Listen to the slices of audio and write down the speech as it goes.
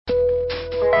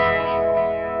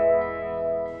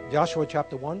Joshua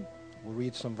chapter 1. We'll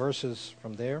read some verses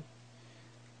from there.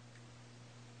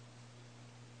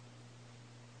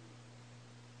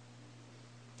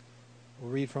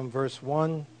 We'll read from verse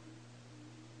 1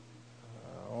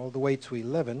 all the way to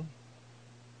 11.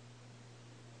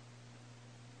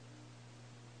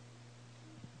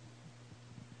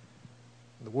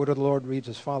 The word of the Lord reads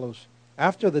as follows.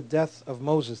 After the death of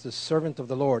Moses, the servant of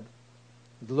the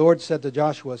Lord said to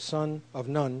Joshua, son of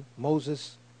Nun,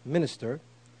 Moses' minister,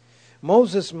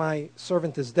 Moses, my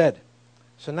servant, is dead.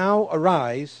 So now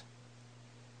arise,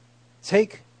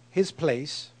 take his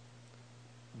place,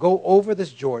 go over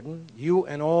this Jordan, you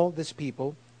and all this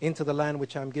people, into the land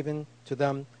which I'm giving to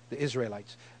them, the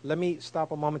Israelites. Let me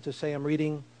stop a moment to say I'm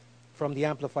reading from the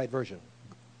Amplified Version.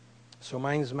 So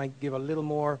mine might give a little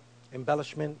more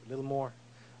embellishment, a little more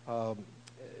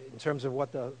in terms of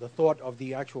what the thought of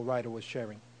the actual writer was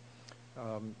sharing.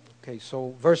 Okay,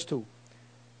 so verse 2.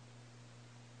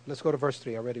 Let's go to verse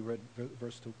 3. I already read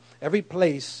verse 2. Every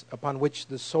place upon which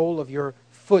the sole of your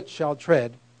foot shall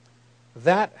tread,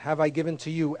 that have I given to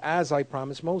you as I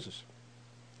promised Moses.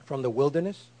 From the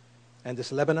wilderness and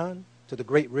this Lebanon to the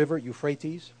great river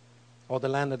Euphrates, all the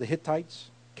land of the Hittites,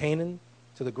 Canaan,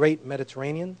 to the great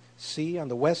Mediterranean Sea on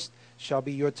the west shall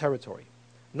be your territory.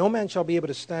 No man shall be able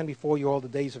to stand before you all the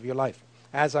days of your life.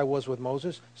 As I was with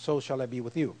Moses, so shall I be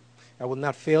with you. I will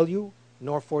not fail you,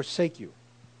 nor forsake you.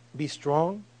 Be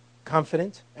strong,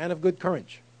 confident, and of good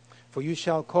courage. For you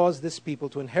shall cause this people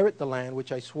to inherit the land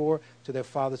which I swore to their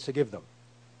fathers to give them.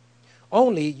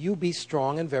 Only you be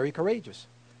strong and very courageous,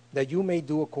 that you may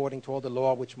do according to all the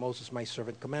law which Moses my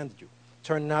servant commanded you.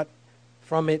 Turn not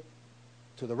from it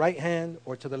to the right hand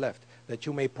or to the left, that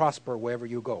you may prosper wherever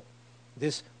you go.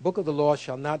 This book of the law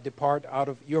shall not depart out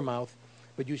of your mouth,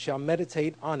 but you shall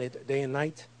meditate on it day and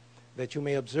night, that you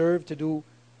may observe to do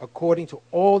according to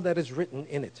all that is written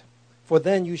in it. For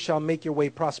then you shall make your way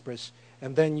prosperous,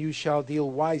 and then you shall deal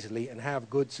wisely and have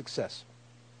good success.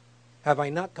 Have I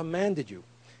not commanded you?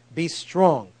 Be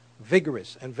strong,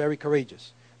 vigorous, and very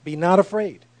courageous. Be not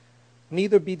afraid,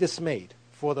 neither be dismayed,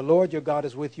 for the Lord your God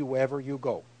is with you wherever you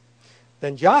go.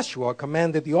 Then Joshua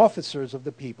commanded the officers of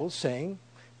the people, saying,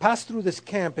 pass through this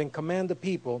camp and command the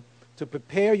people to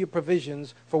prepare your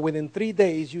provisions, for within 3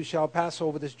 days you shall pass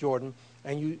over this Jordan,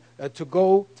 and you to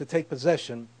go to take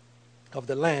possession of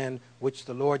the land which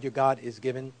the Lord your God is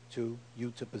given to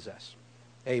you to possess.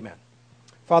 Amen.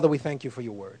 Father, we thank you for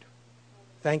your word.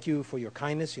 Thank you for your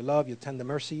kindness, your love, your tender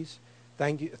mercies.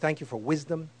 Thank you for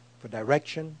wisdom, for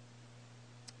direction.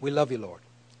 We love you, Lord.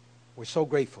 We're so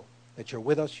grateful that you're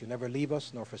with us. You never leave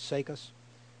us nor forsake us.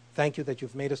 Thank you that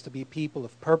you've made us to be people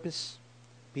of purpose,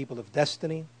 people of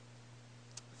destiny.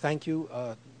 Thank you.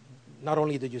 Not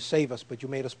only did you save us, but you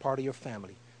made us part of your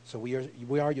family. So we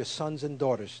are your sons and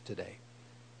daughters today.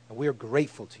 And we are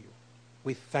grateful to you.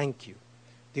 We thank you.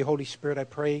 Dear Holy Spirit, I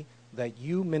pray that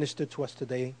you minister to us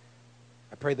today.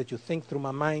 I pray that you think through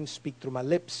my mind, speak through my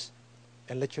lips,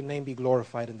 and let your name be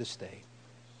glorified in this day.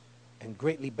 And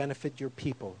greatly benefit your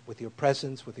people with your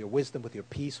presence, with your wisdom, with your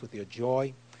peace, with your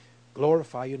joy.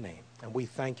 Glorify your name. And we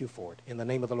thank you for it. In the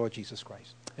name of the Lord Jesus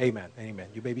Christ. Amen. Amen.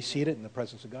 You may be seated in the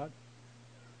presence of God.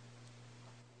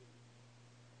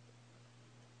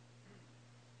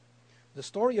 The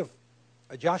story of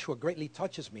Joshua greatly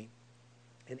touches me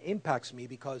and impacts me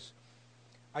because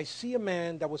I see a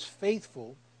man that was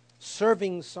faithful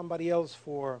serving somebody else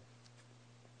for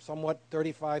somewhat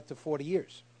 35 to 40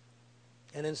 years.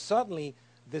 And then suddenly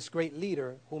this great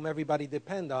leader whom everybody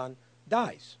depend on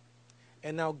dies.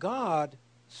 And now God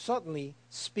suddenly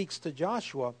speaks to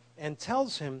Joshua and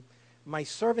tells him, my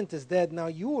servant is dead, now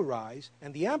you arise.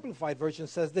 And the Amplified Version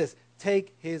says this,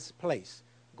 take his place,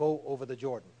 go over the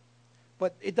Jordan.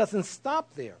 But it doesn't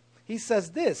stop there. He says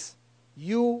this,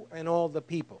 you and all the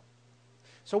people.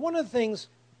 So one of the things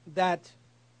that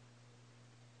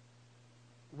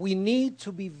we need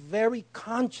to be very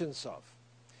conscious of,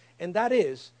 and that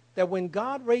is that when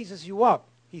God raises you up,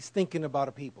 he's thinking about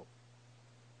a people.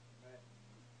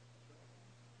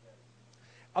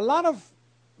 A lot of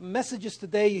messages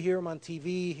today, you hear them on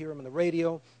TV, you hear them on the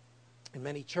radio, in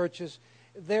many churches,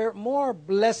 they're more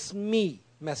bless me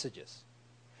messages.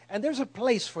 And there's a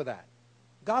place for that.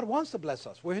 God wants to bless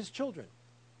us. We're his children.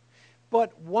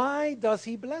 But why does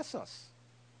he bless us?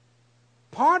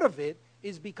 Part of it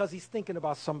is because he's thinking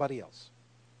about somebody else.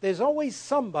 There's always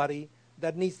somebody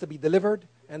that needs to be delivered,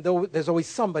 and there's always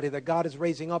somebody that God is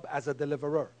raising up as a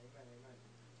deliverer.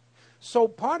 So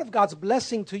part of God's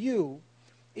blessing to you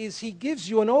is he gives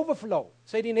you an overflow.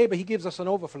 Say to your neighbor, he gives us an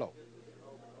overflow.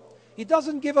 He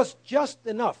doesn't give us just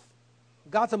enough.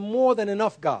 God's a more than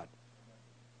enough God.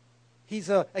 He's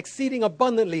an exceeding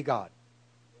abundantly God.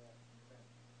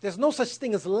 There's no such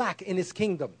thing as lack in his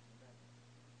kingdom.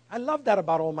 I love that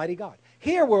about Almighty God.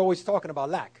 Here we're always talking about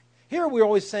lack. Here we're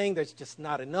always saying there's just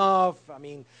not enough. I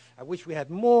mean, I wish we had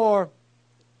more.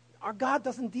 Our God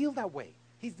doesn't deal that way.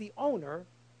 He's the owner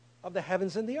of the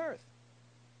heavens and the earth.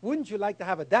 Wouldn't you like to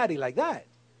have a daddy like that?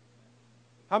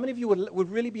 How many of you would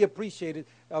really be appreciated,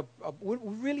 would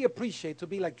really appreciate to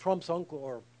be like Trump's uncle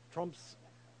or Trump's,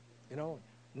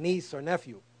 niece or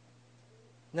nephew?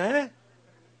 Nah?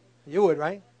 You would,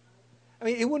 right? I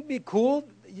mean, it wouldn't be cool.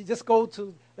 You just go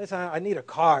to, listen, I need a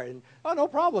car. And, oh, no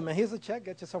problem, man. Here's a check.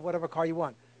 Get yourself whatever car you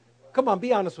want. Come on,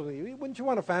 be honest with me. Wouldn't you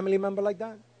want a family member like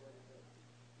that?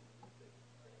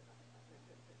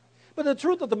 But the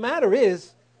truth of the matter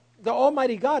is, the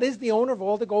Almighty God is the owner of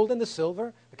all the gold and the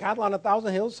silver, the cattle on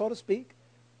 1,000 hills, so to speak.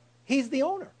 He's the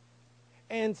owner.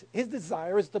 And his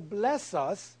desire is to bless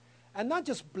us, and not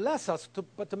just bless us,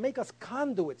 but to make us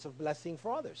conduits of blessing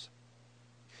for others.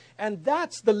 And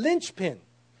that's the linchpin.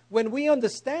 When we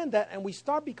understand that and we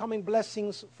start becoming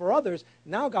blessings for others,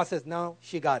 now God says, now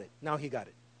she got it. Now he got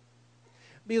it.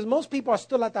 Because most people are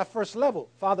still at that first level.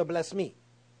 Father, bless me.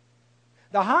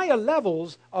 The higher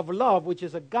levels of love, which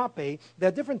is agape, there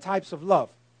are different types of love.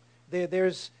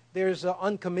 There's an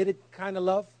uncommitted kind of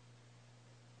love.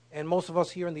 And most of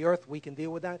us here on the earth, we can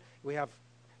deal with that. We have,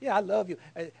 I love you.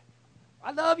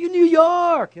 I love you, New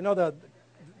York.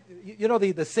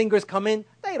 The singers come in.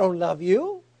 They don't love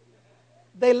you.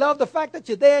 They love the fact that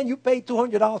you're there and you pay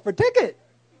 $200 per ticket.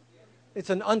 It's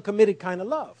an uncommitted kind of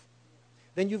love.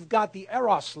 Then you've got the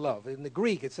eros love. In the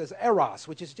Greek, it says eros,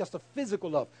 which is just a physical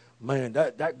love. Man,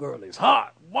 that girl is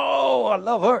hot. Whoa, I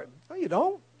love her. No, you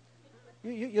don't.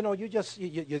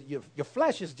 Your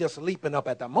flesh is just leaping up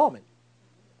at that moment.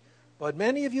 But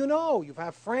many of you know, you've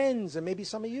had friends, and maybe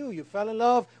some of you fell in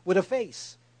love with a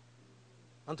face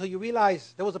until you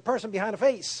realize there was a person behind a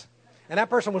face, and that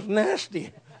person was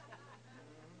nasty.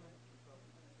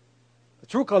 The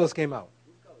true colors came out.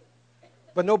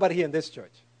 But nobody here in this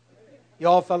church. You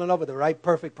all fell in love with the right,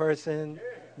 perfect person,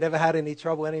 never had any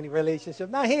trouble in any relationship.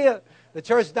 Not here. The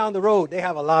church down the road, they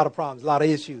have a lot of problems, a lot of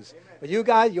issues. But you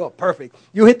guys, you're perfect.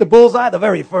 You hit the bullseye the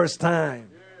very first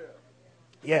time.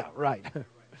 Yeah, right.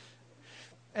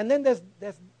 And then there's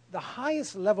the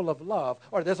highest level of love,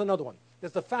 or there's another one.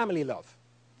 There's the family love.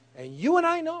 And you and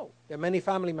I know that many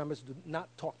family members do not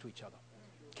talk to each other,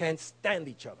 can't stand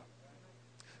each other.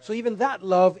 So even that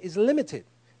love is limited.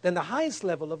 Then the highest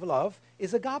level of love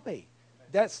is agape.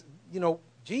 That's,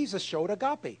 Jesus showed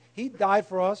agape. He died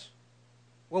for us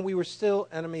when we were still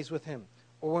enemies with him,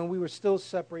 or when we were still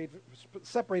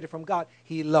separated from God.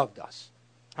 He loved us.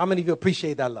 How many of you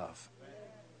appreciate that love?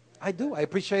 I do. I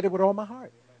appreciate it with all my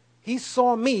heart. He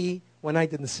saw me when I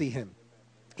didn't see him.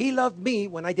 He loved me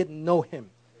when I didn't know him.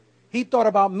 He thought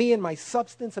about me and my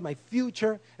substance and my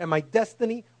future and my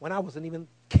destiny when I wasn't even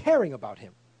caring about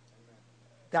him.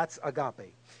 That's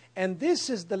agape. And this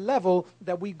is the level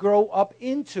that we grow up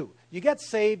into. You get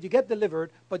saved, you get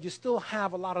delivered, but you still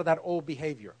have a lot of that old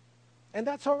behavior. And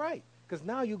that's all right, because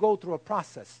now you go through a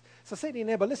process. So say to your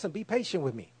neighbor, listen, be patient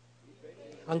with me.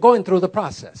 I'm going through the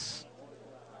process.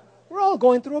 We're all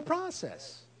going through a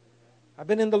process. I've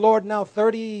been in the Lord now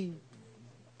 38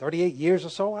 years or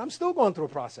so, and I'm still going through a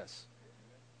process.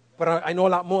 But I know a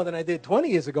lot more than I did 20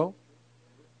 years ago.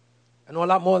 I know a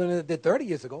lot more than I did 30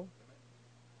 years ago.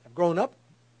 I've grown up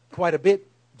quite a bit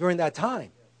during that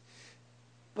time.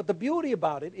 But the beauty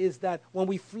about it is that when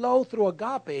we flow through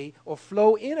agape or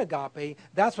flow in agape,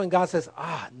 that's when God says,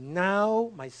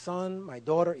 now my son, my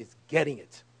daughter is getting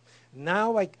it.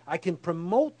 Now I can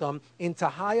promote them into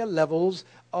higher levels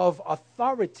of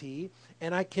authority,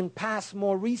 and I can pass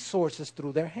more resources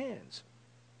through their hands.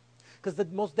 Because the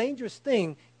most dangerous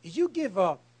thing is you give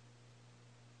a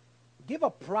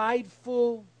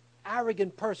prideful,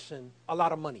 arrogant person a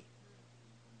lot of money.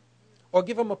 Or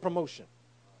give them a promotion.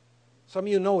 Some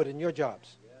of you know it in your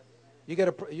jobs. You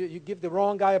give the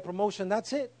wrong guy a promotion,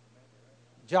 that's it.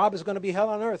 Job is going to be hell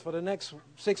on earth for the next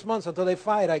 6 months until they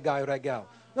fire that guy or that gal.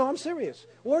 No, I'm serious.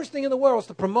 Worst thing in the world is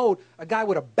to promote a guy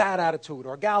with a bad attitude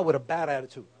or a gal with a bad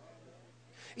attitude.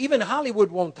 Even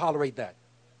Hollywood won't tolerate that.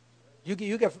 You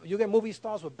get movie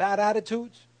stars with bad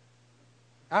attitudes.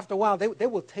 After a while, they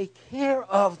will take care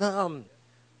of them.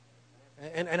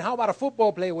 And how about a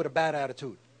football player with a bad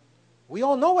attitude? We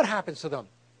all know what happens to them.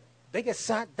 They get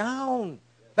sat down.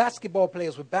 Basketball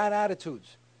players with bad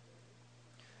attitudes.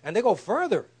 And they go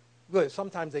further. Good,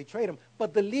 sometimes they trade them.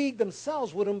 But the league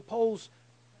themselves would impose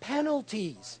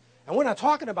penalties. And we're not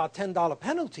talking about $10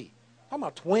 penalty. We're talking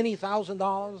about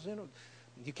 $20,000.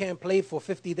 You can't play for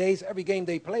 50 days. Every game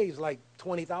they play is like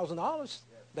 $20,000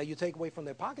 that you take away from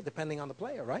their pocket, depending on the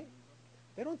player, right?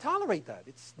 They don't tolerate that.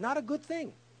 It's not a good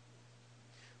thing.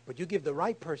 But you give the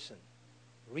right person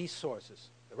resources,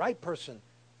 the right person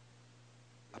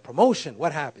a promotion,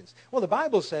 what happens? Well, the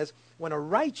Bible says when a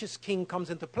righteous king comes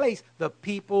into place, the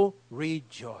people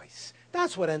rejoice.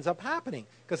 That's what ends up happening,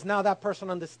 because now that person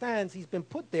understands he's been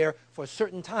put there for a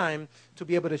certain time to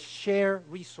be able to share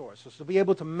resources, to be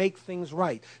able to make things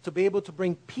right, to be able to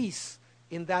bring peace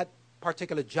in that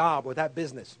particular job or that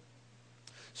business.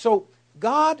 So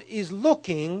God is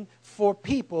looking for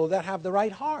people that have the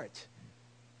right heart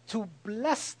to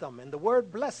bless them. And the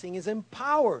word blessing is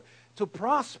empower, to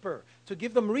prosper, to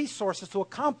give them resources to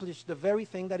accomplish the very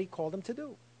thing that he called them to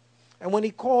do. And when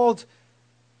he called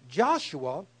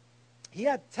Joshua, he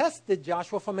had tested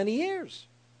Joshua for many years.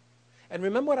 And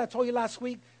remember what I told you last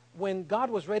week? When God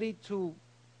was ready to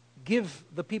give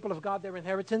the people of God their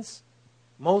inheritance,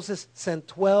 Moses sent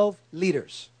 12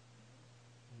 leaders,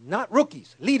 not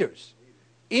rookies, leaders,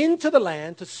 into the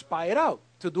land to spy it out,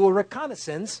 to do a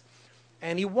reconnaissance.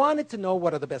 And he wanted to know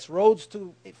what are the best roads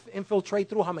to infiltrate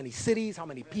through, how many cities, how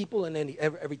many people in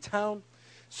every town.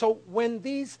 So when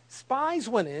these spies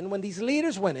went in, when these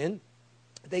leaders went in,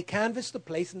 they canvassed the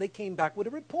place and they came back with a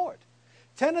report.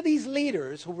 10 of these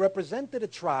leaders who represented a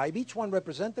tribe, each one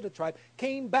represented a tribe,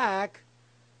 came back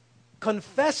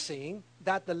confessing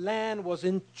that the land was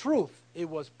in truth. It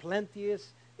was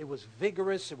plenteous, it was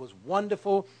vigorous, it was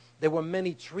wonderful. There were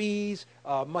many trees,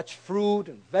 much fruit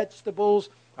and vegetables,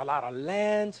 a lot of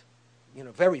land,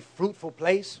 very fruitful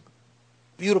place,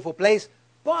 beautiful place.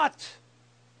 But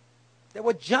there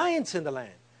were giants in the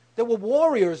land. There were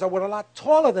warriors that were a lot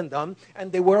taller than them,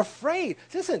 and they were afraid.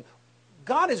 Listen,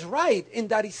 God is right in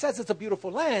that he says it's a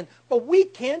beautiful land, but we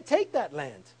can't take that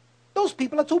land. Those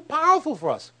people are too powerful for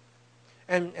us.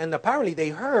 And apparently they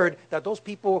heard that those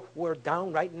people were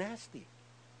downright nasty.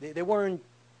 They weren't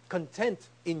content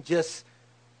in just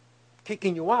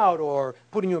kicking you out or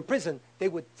putting you in prison. They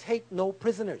would take no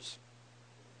prisoners.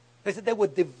 They said they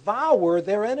would devour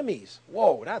their enemies.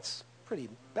 Whoa, that's pretty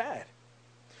bad.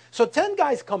 So 10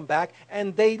 guys come back,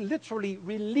 and they literally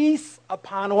release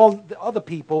upon all the other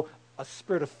people a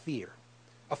spirit of fear,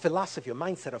 a philosophy, a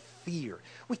mindset of fear.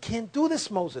 We can't do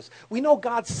this, Moses. We know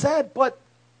God said, but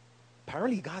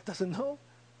apparently God doesn't know.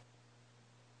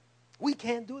 We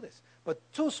can't do this. But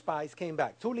 2 spies came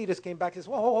back. 2 leaders came back and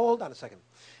said, well, hold on a second.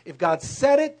 If God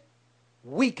said it,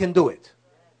 we can do it.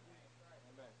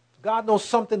 God knows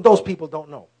something those people don't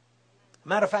know.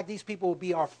 Matter of fact, these people will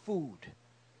be our food.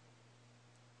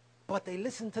 But they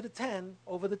listened to the 10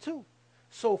 over the 2.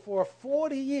 So for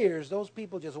 40 years, those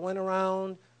people just went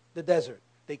around the desert.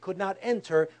 They could not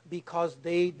enter because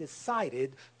they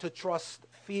decided to trust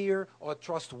fear or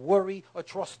trust worry or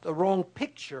trust the wrong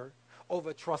picture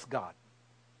over trust God.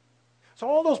 So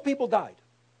all those people died.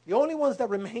 The only ones that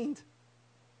remained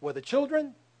were the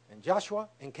children and Joshua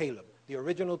and Caleb, the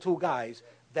original 2 guys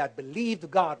that believed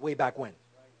God way back when.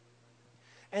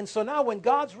 And so now when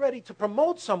God's ready to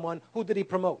promote someone, who did he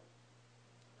promote?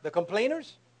 The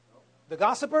complainers? The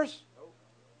gossipers?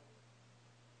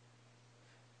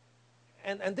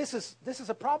 And this is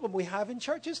a problem we have in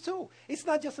churches too. It's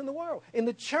not just in the world. In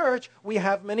the church, we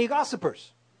have many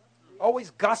gossipers.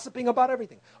 Always gossiping about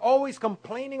everything. Always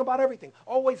complaining about everything.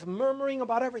 Always murmuring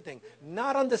about everything.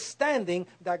 Not understanding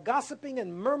that gossiping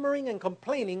and murmuring and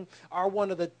complaining are one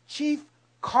of the chief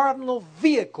cardinal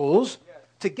vehicles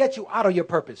to get you out of your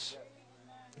purpose.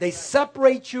 They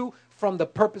separate you from the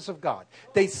purpose of God.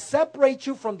 They separate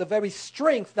you from the very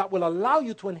strength that will allow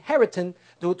you to inherit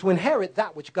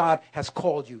that which God has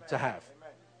called you to have.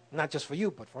 Not just for you,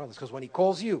 but for others. Because when he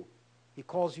calls you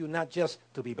not just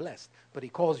to be blessed, but he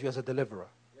calls you as a deliverer.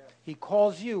 He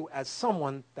calls you as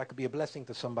someone that could be a blessing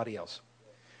to somebody else.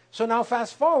 So now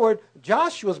fast forward,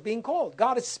 Joshua's being called.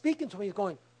 God is speaking to me. He's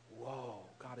going, whoa,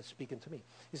 God is speaking to me.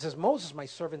 He says, Moses, my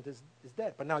servant, is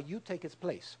dead, but now you take his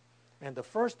place. And the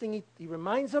first thing he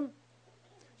reminds him,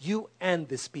 you and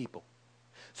this people.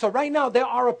 So right now, there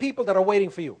are people that are waiting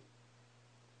for you.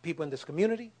 People in this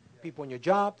community, people in your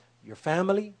job, your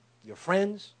family, your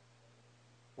friends.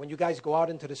 When you guys go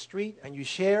out into the street and you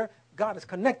share, God is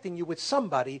connecting you with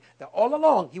somebody that all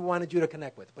along he wanted you to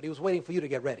connect with, but he was waiting for you to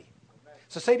get ready.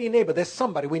 So say to your neighbor, there's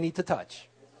somebody we need to touch.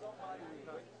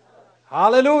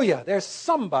 Hallelujah. There's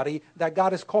somebody that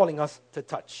God is calling us to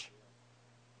touch.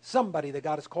 Somebody that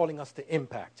God is calling us to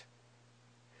impact.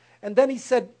 And then he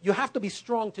said, you have to be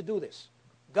strong to do this.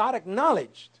 God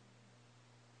acknowledged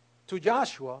to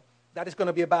Joshua that it's going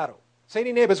to be a battle. Say to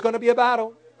your neighbor, it's going to be a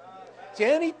battle. See,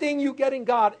 anything you get in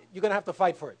God, you're going to have to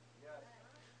fight for it.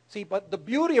 See, but the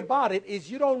beauty about it is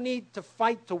you don't need to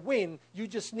fight to win. You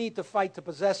just need to fight to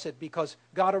possess it because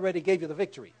God already gave you the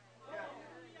victory.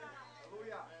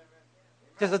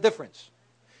 There's a difference.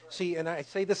 See, and I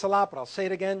say this a lot, but I'll say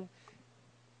it again.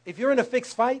 If you're in a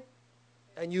fixed fight,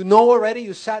 and you know already,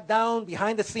 you sat down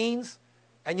behind the scenes,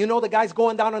 and you know the guy's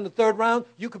going down on the third round,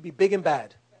 you could be big and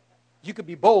bad. You could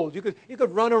be bold. You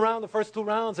could run around the first 2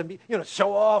 rounds and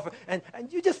show off, and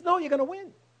you just know you're going to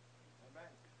win.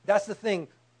 That's the thing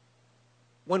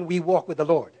when we walk with the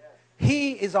Lord.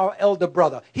 He is our elder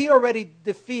brother. He already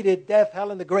defeated death, hell,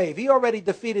 and the grave. He already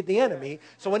defeated the enemy.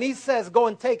 So when he says, go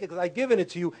and take it because I've given it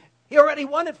to you, he already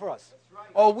won it for us.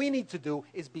 All we need to do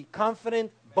is be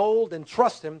confident, bold, and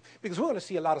trust him, because we're going to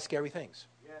see a lot of scary things.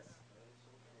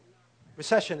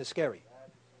 Recession is scary.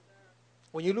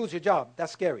 When you lose your job,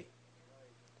 that's scary.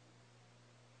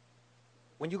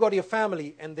 When you go to your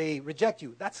family and they reject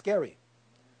you, that's scary.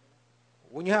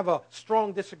 When you have a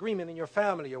strong disagreement in your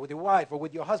family or with your wife or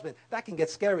with your husband, that can get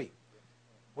scary.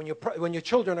 When your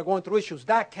children are going through issues,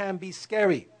 that can be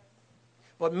scary.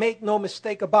 But make no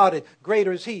mistake about it,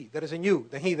 greater is he that is in you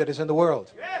than he that is in the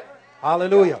world. Yes.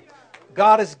 Hallelujah.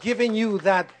 God has given you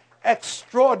that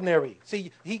extraordinary.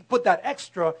 See, he put that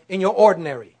extra in your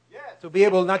ordinary. Yes. To be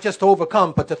able not just to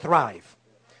overcome, but to thrive.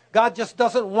 God just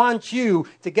doesn't want you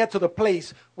to get to the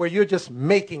place where you're just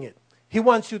making it. He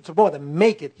wants you to more than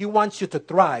make it. He wants you to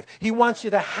thrive. He wants you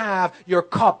to have your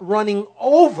cup running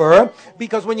over,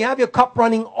 because when you have your cup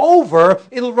running over,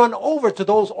 it'll run over to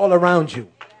those all around you.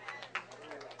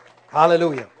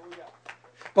 Hallelujah.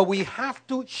 But we have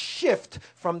to shift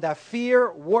from that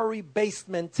fear, worry-based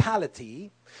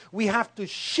mentality. We have to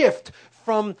shift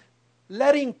from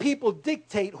letting people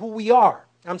dictate who we are.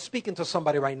 I'm speaking to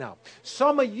somebody right now.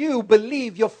 Some of you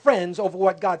believe your friends over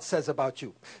what God says about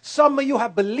you. Some of you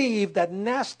have believed that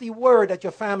nasty word that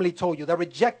your family told you, the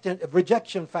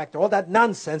rejection factor, all that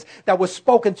nonsense that was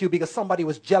spoken to you because somebody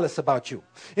was jealous about you.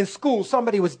 In school,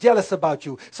 somebody was jealous about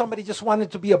you. Somebody just wanted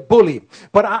to be a bully.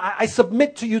 But I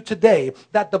submit to you today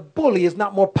that the bully is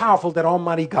not more powerful than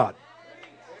Almighty God.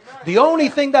 The only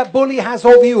thing that bully has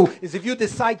over you is if you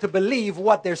decide to believe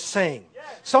what they're saying.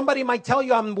 Somebody might tell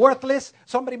you I'm worthless.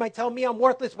 Somebody might tell me I'm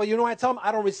worthless. But you know what I tell them?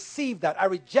 I don't receive that. I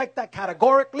reject that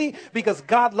categorically because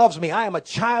God loves me. I am a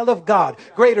child of God.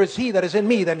 Greater is he that is in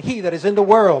me than he that is in the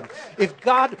world. If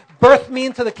God birthed me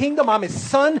into the kingdom, I'm his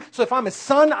son. So if I'm his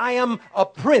son, I am a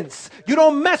prince. You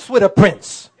don't mess with a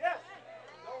prince.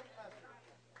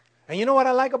 And you know what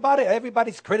I like about it?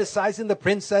 Everybody's criticizing the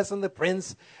princess and the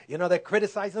prince. You know, they're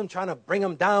criticizing them, trying to bring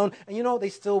them down. And you know, they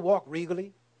still walk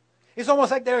regally. It's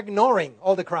almost like they're ignoring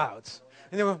all the crowds.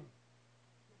 And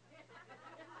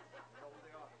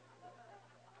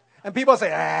people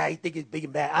say, he think he's big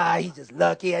and bad. He's just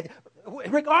lucky.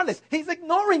 Regardless, he's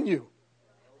ignoring you.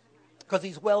 Because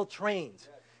he's well trained.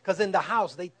 Because in the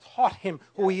house, they taught him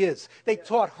who he is. They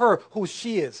taught her who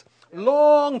she is.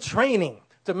 Long training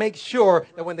to make sure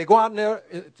that when they go out there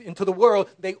into the world,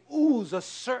 they ooze a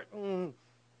certain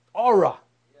aura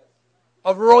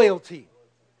of royalty.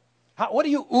 What are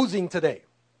you oozing today?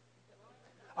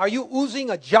 Are you oozing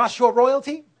a Joshua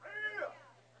royalty?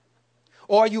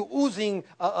 Or are you oozing,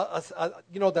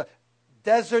 the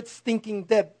desert stinking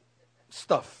dead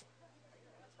stuff?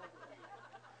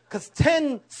 Because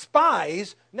 10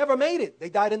 spies never made it. They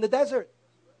died in the desert.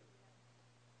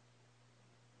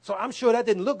 So I'm sure that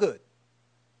didn't look good.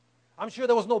 I'm sure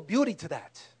there was no beauty to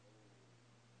that.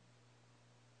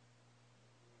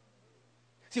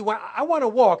 See, when I want to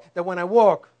walk, that when I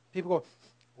walk, people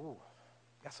go, ooh,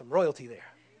 got some royalty there.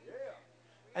 Yeah.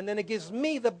 And then it gives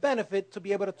me the benefit to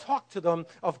be able to talk to them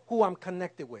of who I'm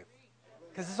connected with.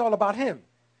 Because it's all about him.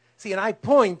 See, and I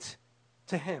point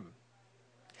to him.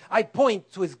 I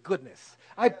point to his goodness.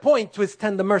 I point to his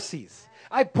tender mercies.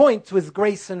 I point to his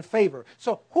grace and favor.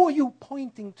 So who are you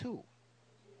pointing to?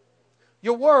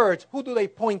 Your words, who do they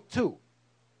point to?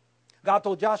 God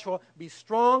told Joshua, be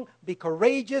strong, be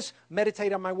courageous,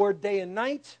 meditate on my word day and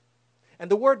night. And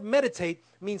the word meditate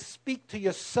means speak to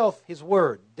yourself his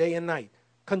word day and night.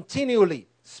 Continually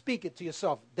speak it to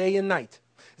yourself day and night.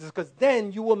 Because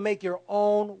then you will make your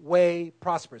own way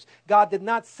prosperous. God did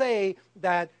not say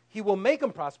that he will make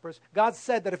them prosperous. God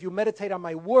said that if you meditate on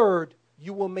my word,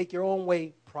 you will make your own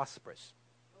way prosperous.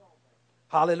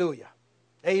 Hallelujah.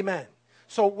 Amen.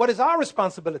 So what is our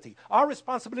responsibility? Our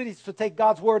responsibility is to take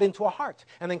God's word into our heart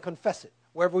and then confess it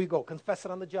wherever we go. Confess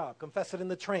it on the job. Confess it in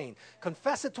the train.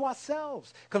 Confess it to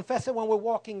ourselves. Confess it when we're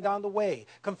walking down the way.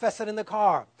 Confess it in the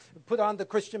car. Put on the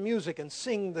Christian music and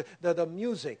sing the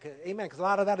music. Amen. Because a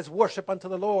lot of that is worship unto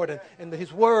the Lord and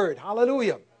his word.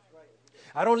 Hallelujah.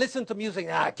 I don't listen to music.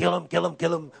 Kill him, kill him,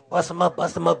 kill him. Bust him up,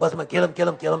 bust him up, bust him up. Kill him, kill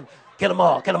him, kill him. Kill them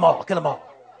all, kill them all, kill them all.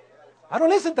 I don't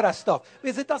listen to that stuff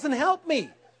because it doesn't help me.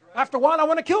 After a while, I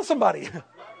want to kill somebody.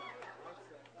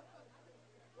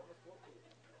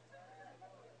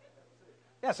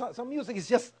 Yeah, some music is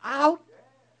just out.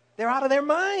 They're out of their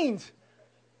mind.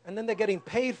 And then they're getting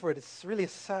paid for it. It's really a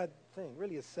sad thing,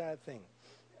 really a sad thing.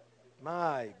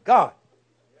 My God.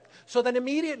 So then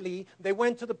immediately they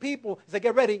went to the people. They said,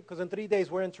 get ready, because in 3 days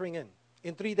we're entering in.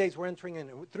 In 3 days we're entering in.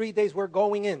 In 3 days we're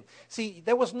going in. See,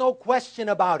 there was no question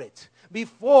about it.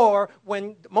 Before,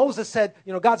 when Moses said,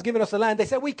 God's given us the land, they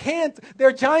said, we can't. There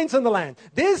are giants in the land.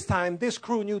 This time, this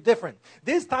crew knew different.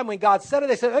 This time when God said it,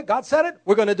 they said, hey, God said it,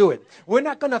 we're going to do it. We're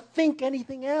not going to think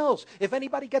anything else. If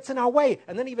anybody gets in our way.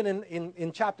 And then even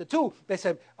in chapter 2, they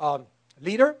said,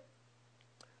 leader,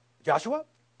 Joshua,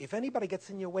 if anybody gets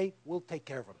in your way, we'll take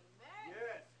care of them.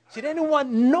 See, they didn't want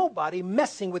nobody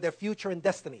messing with their future and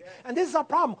destiny. And this is our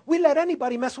problem. We let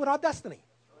anybody mess with our destiny.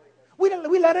 We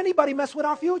let anybody mess with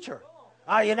our future.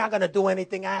 You're not going to do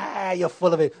anything. You're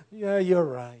full of it. Yeah, you're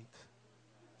right.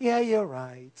 Yeah, you're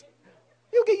right.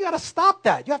 You got to stop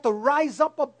that. You have to rise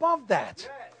up above that.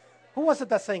 Who was it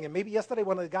that's saying it? Maybe yesterday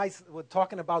one of the guys was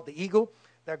talking about the eagle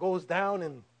that goes down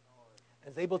and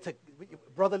is able to,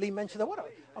 Brother Lee mentioned that. What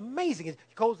amazing. He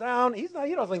goes down. He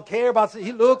doesn't care about it.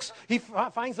 He looks. He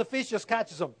finds the fish, just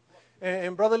catches them.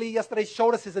 And Brother Lee yesterday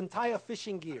showed us his entire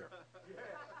fishing gear.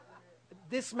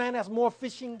 This man has more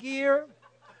fishing gear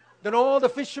than all the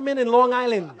fishermen in Long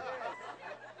Island.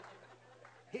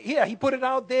 He put it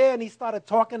out there and he started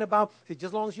talking about, just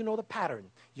as long as you know the pattern,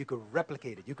 you could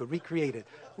replicate it. You could recreate it.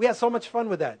 We had so much fun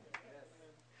with that.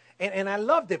 And I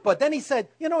loved it. But then he said,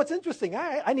 it's interesting.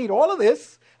 I need all of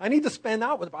this. I need to spend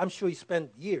out with it. I'm sure he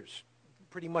spent years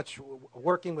pretty much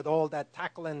working with all that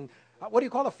tackle and, what do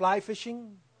you call it, fly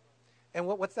fishing? And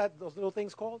what's that, those little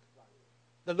things called?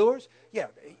 The lures? Yeah,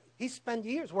 he spent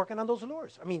years working on those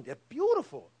lures. I mean, they're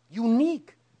beautiful,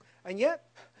 unique. And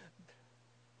yet,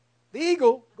 the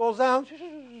eagle goes down,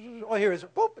 here it is,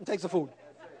 boop, and takes the food.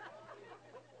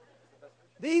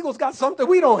 The eagle's got something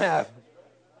we don't have.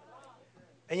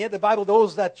 And yet the Bible,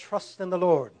 those that trust in the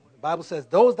Lord, the Bible says,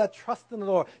 those that trust in the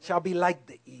Lord shall be like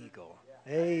the eagle.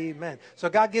 Amen. So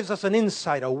God gives us an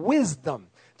insight, a wisdom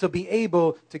to be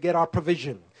able to get our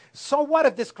provision. So what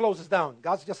if this closes down?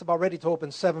 God's just about ready to open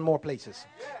 7 more places.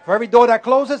 For every door that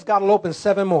closes, God will open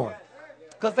 7 more.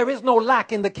 Because there is no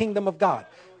lack in the kingdom of God.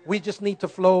 We just need to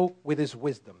flow with his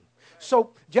wisdom.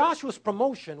 So Joshua's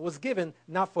promotion was given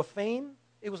not for fame.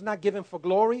 It was not given for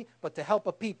glory, but to help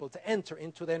a people to enter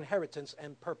into their inheritance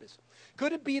and purpose.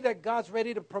 Could it be that God's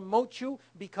ready to promote you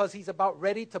because he's about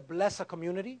ready to bless a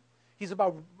community? He's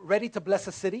about ready to bless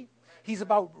a city. He's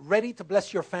about ready to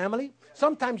bless your family.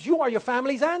 Sometimes you are your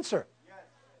family's answer.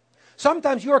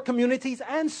 Sometimes you are a community's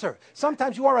answer.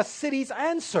 Sometimes you are a city's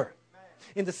answer.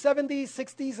 In the 70s,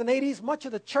 60s, and 80s, much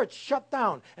of the church shut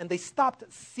down and they stopped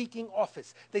seeking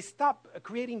office. They stopped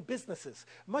creating businesses.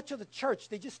 Much of the church,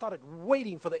 they just started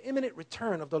waiting for the imminent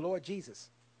return of the Lord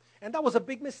Jesus. And that was a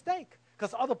big mistake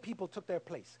because other people took their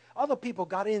place. Other people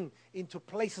got into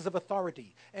places of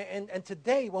authority. And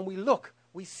today, when we look,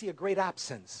 we see a great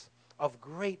absence of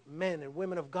great men and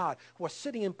women of God who are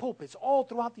sitting in pulpits all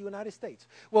throughout the United States.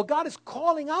 Well, God is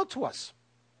calling out to us.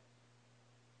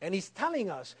 And he's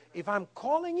telling us, if I'm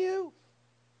calling you,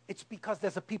 it's because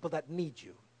there's a people that need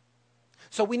you.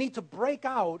 So we need to break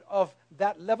out of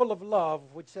that level of love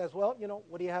which says, well,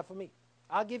 what do you have for me?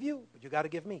 I'll give you, but you got to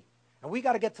give me. And we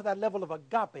got to get to that level of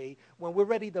agape when we're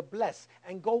ready to bless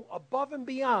and go above and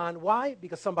beyond. Why?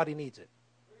 Because somebody needs it.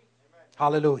 Amen.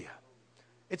 Hallelujah.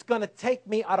 It's going to take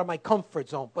me out of my comfort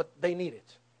zone, but they need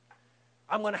it.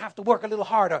 I'm going to have to work a little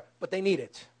harder, but they need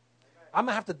it. Amen. I'm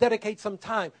going to have to dedicate some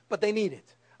time, but they need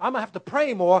it. I'm going to have to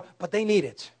pray more, but they need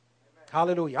it. Amen.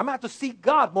 Hallelujah. I'm going to have to seek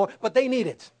God more, but they need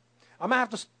it. I'm going to have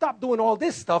to stop doing all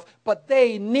this stuff, but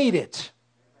they need it.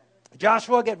 Amen.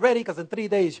 Joshua, get ready, because in 3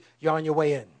 days, you're on your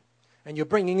way in. And you're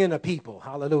bringing in a people.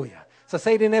 Hallelujah. So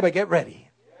say to your neighbor, get ready.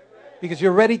 Because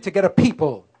you're ready to get a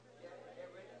people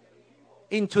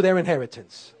into their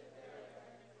inheritance.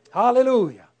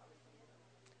 Hallelujah.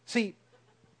 See,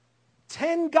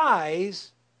 10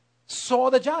 guys saw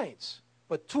the giants.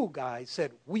 But 2 guys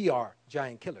said, we are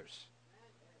giant killers.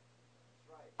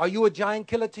 Are you a giant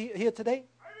killer here today?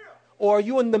 Or are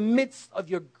you in the midst of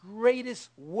your greatest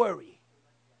worry?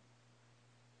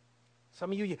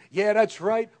 Some of you, yeah, that's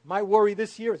right. My worry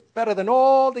this year is better than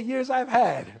all the years I've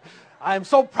had. I'm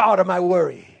so proud of my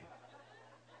worry.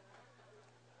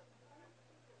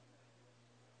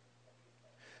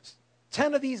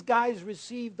 Ten of these guys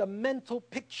received a mental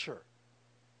picture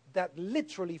that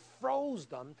literally froze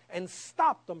them and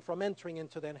stopped them from entering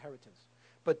into their inheritance.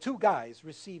 But 2 guys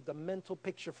received a mental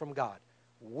picture from God.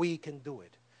 We can do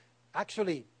it.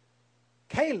 Actually,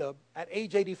 Caleb, at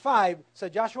age 85,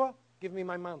 said, Joshua, give me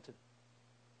my mountain,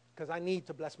 because I need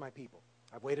to bless my people.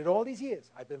 I've waited all these years.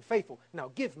 I've been faithful.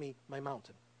 Now give me my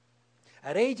mountain.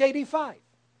 At age 85,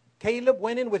 Caleb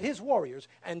went in with his warriors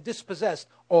and dispossessed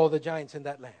all the giants in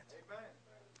that land. Amen.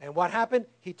 And what happened?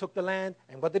 He took the land,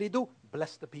 and what did he do?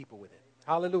 Bless the people with it.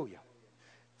 Hallelujah.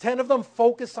 10 of them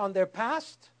focused on their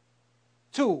past.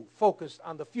 2 focused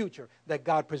on the future that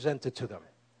God presented to them.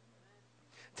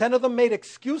 10 of them made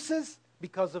excuses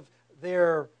because of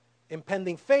their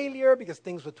impending failure, because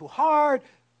things were too hard.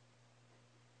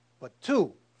 But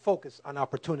 2 focused on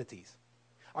opportunities.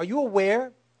 Are you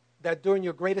aware that during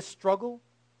your greatest struggle,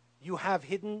 you have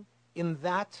hidden in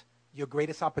that your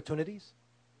greatest opportunities?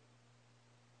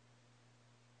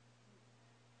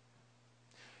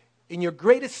 In your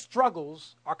greatest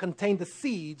struggles are contained the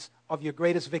seeds of your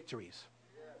greatest victories.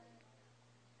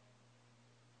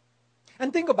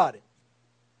 And think about it.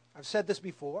 I've said this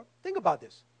before. Think about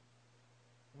this.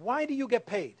 Why do you get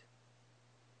paid?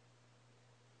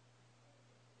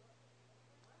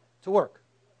 To work.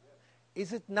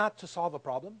 Is it not to solve a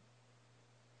problem?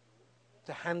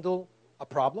 To handle a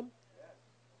problem?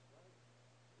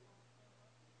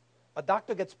 A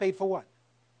doctor gets paid for what?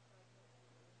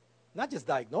 Not just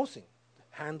diagnosing.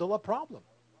 Handle a problem.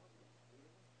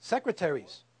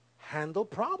 Secretaries handle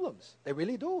problems. They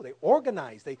really do. They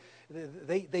organize.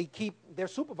 They keep their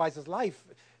supervisor's life,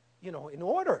 in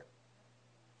order.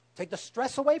 Take the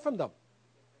stress away from them.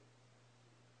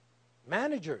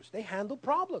 Managers, they handle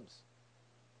problems.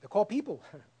 They're called people.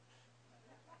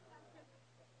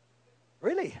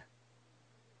 Really.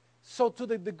 So to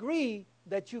the degree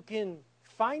that you can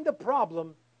find a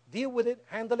problem, deal with it,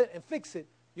 handle it, and fix it,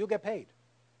 you'll get paid.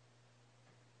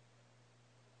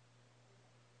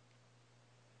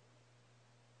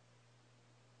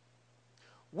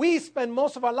 We spend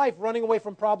most of our life running away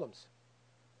from problems.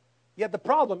 Yet the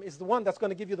problem is the one that's going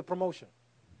to give you the promotion.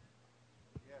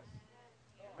 Yes.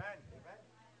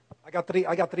 Amen.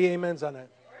 I got three amens on that.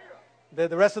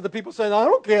 The rest of the people saying, I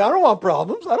don't care. I don't want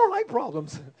problems. I don't like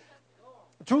problems.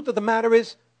 The truth of the matter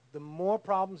is, the more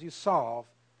problems you solve,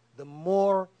 the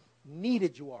more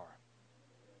needed you are.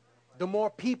 The more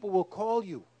people will call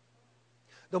you.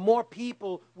 The more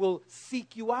people will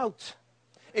seek you out.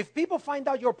 If people find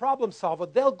out you're a problem solver,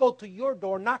 they'll go to your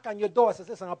door, knock on your door, and say,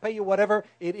 listen, I'll pay you whatever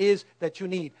it is that you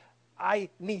need. I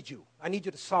need you. I need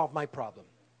you to solve my problem.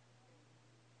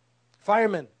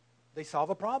 Firemen, they solve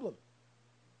a problem.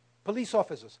 Police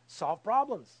officers solve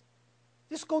problems.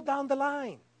 Just go down the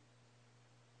line.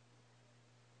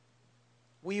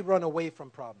 We run away from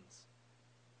problems.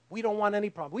 We don't want any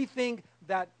problem. We think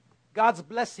that God's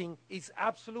blessing is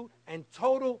absolute and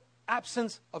total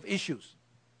absence of issues.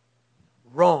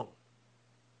 Wrong.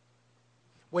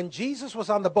 When Jesus was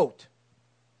on the boat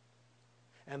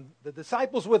and the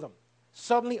disciples with him,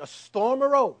 suddenly a storm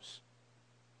arose.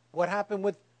 What happened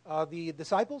with the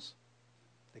disciples?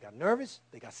 They got nervous.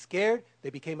 They got scared. They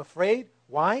became afraid.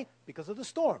 Why? Because of the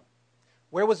storm.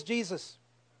 Where was Jesus?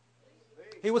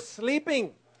 He was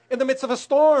sleeping in the midst of a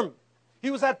storm. He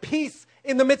was at peace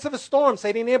in the midst of a storm.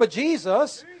 Say to your neighbor,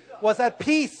 Jesus was at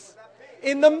peace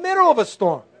in the middle of a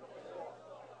storm.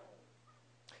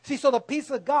 See, so the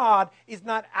peace of God is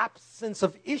not absence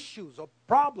of issues or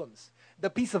problems.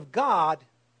 The peace of God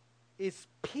is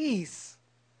peace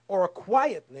or a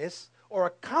quietness or a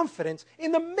confidence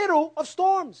in the middle of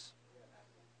storms.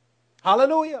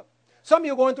 Hallelujah. Some of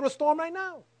you are going through a storm right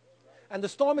now. And the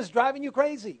storm is driving you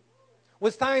crazy. Well,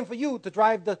 it's time for you to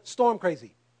drive the storm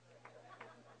crazy.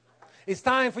 It's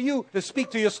time for you to speak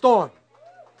to your storm.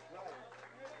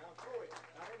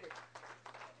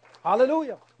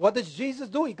 Hallelujah. What does Jesus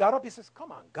do? He got up. He says,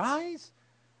 come on, guys.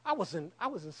 I was in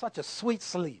such a sweet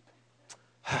sleep.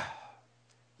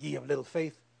 Ye of little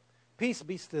faith. Peace,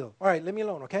 be still. All right, leave me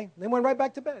alone, okay? They went right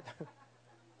back to bed.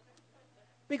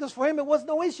 Because for him, it was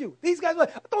no issue. These guys were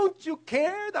like, don't you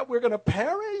care that we're going to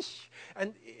perish?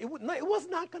 And it was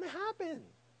not going to happen.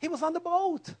 He was on the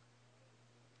boat.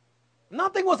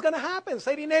 Nothing was going to happen.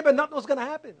 Say to your neighbor, nothing was going to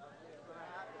happen.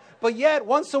 But yet,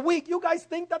 once a week, you guys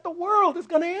think that the world is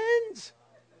going to end.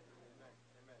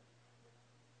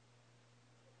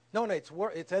 No,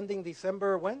 it's ending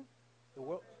December when?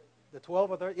 The 12th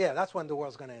or 13th? Yeah, that's when the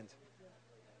world's going to end.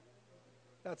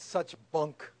 That's such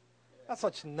bunk. That's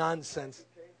such nonsense.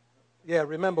 Yeah,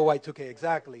 remember Y2K,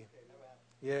 exactly.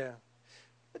 Yeah.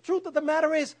 The truth of the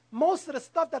matter is, most of the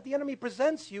stuff that the enemy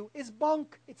presents you is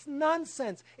bunk. It's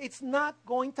nonsense. It's not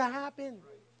going to happen.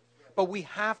 But we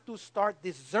have to start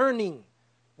discerning.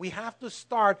 We have to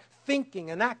start thinking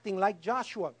and acting like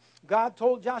Joshua. God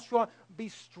told Joshua, be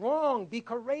strong, be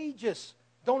courageous.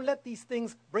 Don't let these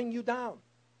things bring you down.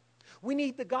 We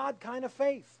need the God kind of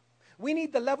faith. We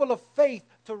need the level of faith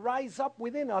to rise up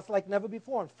within us like never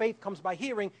before. And faith comes by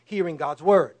hearing, hearing God's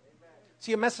word.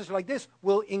 See, a message like this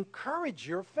will encourage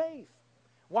your faith.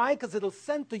 Why? Because it'll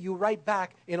center you right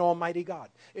back in Almighty God.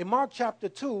 In Mark chapter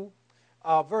 2,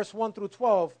 verse 1 through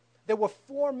 12, there were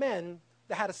 4 men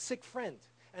that had a sick friend.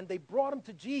 And they brought him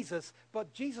to Jesus,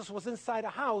 but Jesus was inside a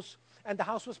house, and the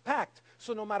house was packed.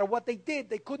 So no matter what they did,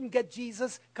 they couldn't get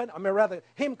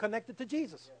him connected to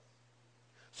Jesus.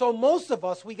 So most of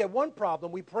us, we get one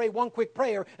problem, we pray one quick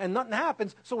prayer, and nothing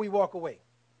happens, so we walk away.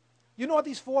 You know what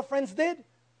these 4 friends did?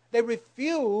 They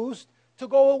refused to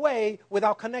go away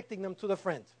without connecting them to the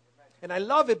friend. And I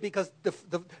love it because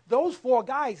those 4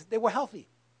 guys, they were healthy.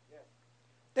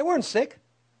 They weren't sick.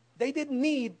 They didn't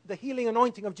need the healing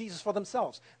anointing of Jesus for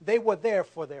themselves. They were there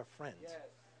for their friends. Yes.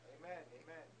 Amen.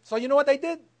 Amen. So you know what they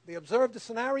did? They observed the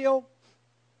scenario.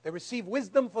 They received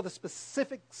wisdom for the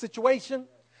specific situation.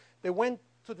 They went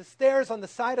to the stairs on the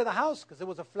side of the house because it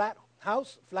was a flat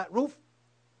house, flat roof.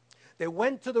 They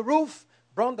went to the roof,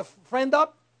 brought the friend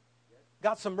up,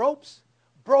 got some ropes,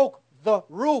 broke the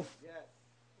roof. Yes.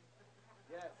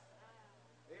 Yes.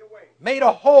 Made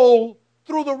a hole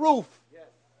through the roof.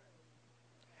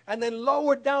 And then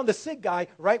lowered down the sick guy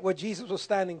right where Jesus was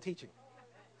standing teaching.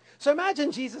 So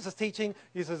imagine Jesus is teaching.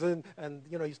 He says, and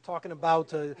he's talking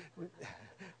about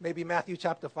maybe Matthew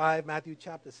chapter 5, Matthew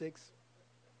chapter 6.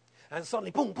 And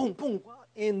suddenly, boom, boom, boom, what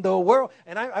in the world?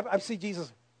 And I see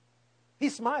Jesus.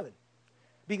 He's smiling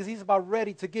because he's about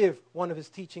ready to give one of his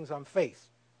teachings on faith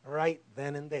right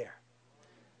then and there.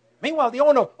 Meanwhile, the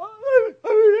owner,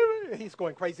 he's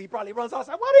going crazy. He probably runs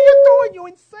outside. What are you doing? You're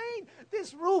insane.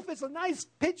 This roof is a nice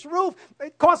pitch roof.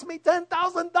 It cost me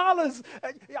 $10,000.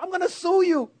 I'm going to sue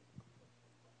you.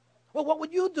 Well, what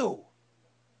would you do?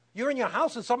 You're in your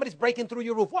house and somebody's breaking through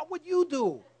your roof. What would you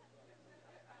do?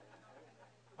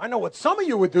 I know what some of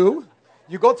you would do.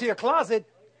 You go to your closet.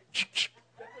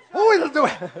 Who will do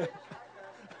it?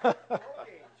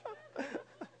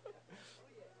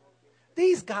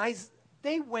 These guys,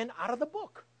 they went out of the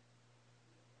book.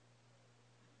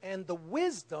 And the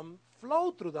wisdom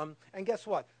flowed through them. And guess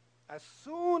what? As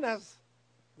soon as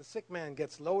the sick man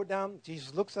gets lowered down,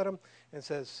 Jesus looks at him and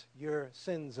says, your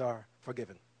sins are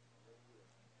forgiven.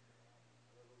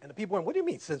 And the people went, what do you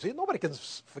mean sins? Nobody can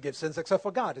forgive sins except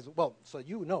for God. Well, so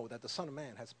you know that the Son of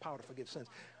Man has power to forgive sins.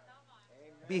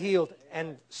 Be healed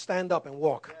and stand up and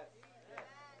walk.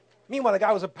 Meanwhile, the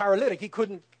guy was a paralytic. He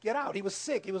couldn't get out. He was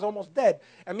sick. He was almost dead.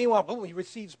 And meanwhile, boom, he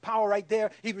receives power right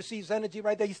there. He receives energy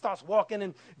right there. He starts walking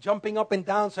and jumping up and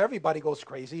down. So everybody goes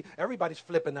crazy. Everybody's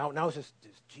flipping out. Now it's just,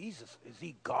 Jesus, is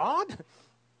he God?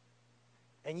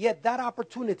 And yet that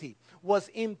opportunity was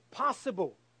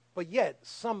impossible. But yet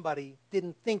somebody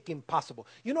didn't think impossible.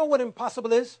 You know what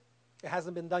impossible is? It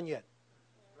hasn't been done yet.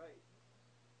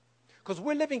 Because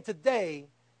we're living today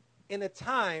in a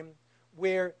time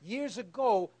where years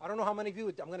ago, I don't know how many of you,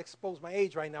 I'm going to expose my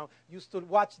age right now, used to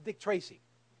watch Dick Tracy.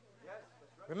 Yes,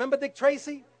 right. Remember Dick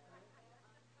Tracy?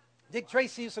 Dick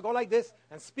Tracy used to go like this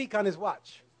and speak on his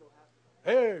watch.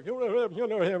 Hey,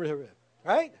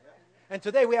 right? And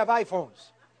today we have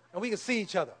iPhones and we can see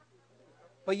each other.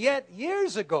 But yet,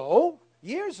 years ago,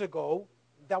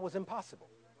 that was impossible.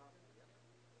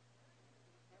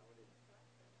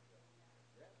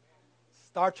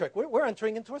 Star Trek. We're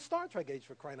entering into a Star Trek age,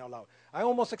 for crying out loud. I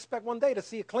almost expect one day to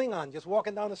see a Klingon just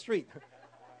walking down the street.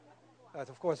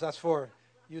 Of course, that's for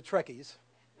you Trekkies.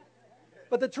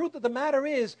 But the truth of the matter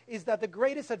is that the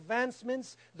greatest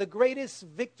advancements, the greatest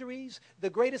victories, the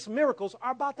greatest miracles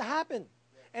are about to happen.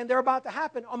 And they're about to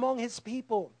happen among his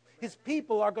people. His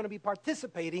people are going to be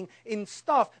participating in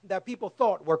stuff that people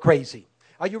thought were crazy.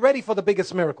 Are you ready for the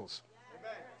biggest miracles?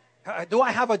 Do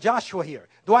I have a Joshua here?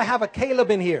 Do I have a Caleb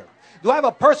in here? Do I have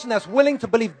a person that's willing to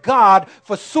believe God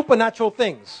for supernatural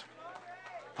things?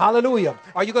 Hallelujah.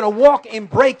 Are you going to walk in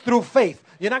breakthrough faith?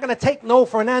 You're not going to take no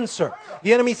for an answer.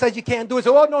 The enemy says you can't do it.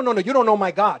 So, oh, no. You don't know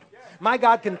my God. My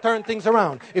God can turn things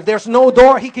around. If there's no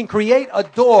door, he can create a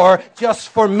door just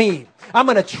for me. I'm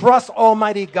going to trust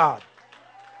Almighty God.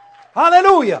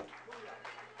 Hallelujah.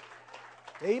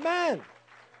 Amen.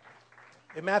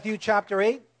 In Matthew chapter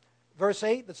 8, verse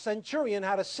 8, the centurion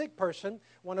had a sick person.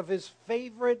 One of his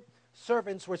favorite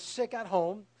servants was sick at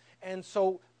home. And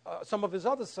so some of his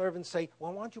other servants say,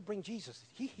 well, why don't you bring Jesus?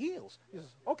 He heals. He says,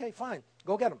 okay, fine.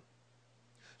 Go get him.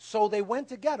 So they went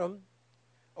to get him.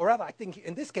 Or rather, I think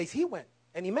in this case, he went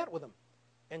and he met with him.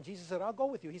 And Jesus said, I'll go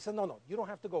with you. He said, no, you don't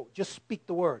have to go. Just speak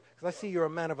the word. Because I see you're a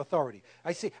man of authority.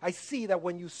 I see that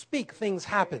when you speak, things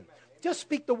happen. Just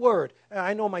speak the word. And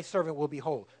I know my servant will be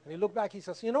whole. And he looked back. He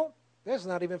says, there's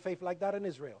not even faith like that in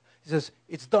Israel. He says,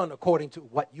 it's done according to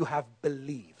what you have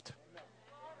believed.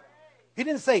 He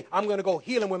didn't say, I'm going to go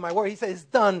heal him with my word. He said, it's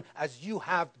done as you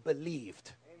have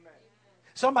believed. Amen.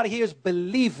 Somebody here is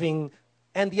believing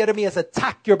and the enemy has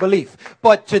attacked your belief.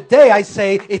 But today I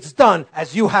say, it's done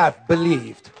as you have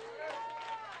believed.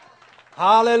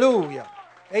 Hallelujah.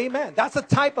 Amen. That's a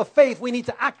type of faith we need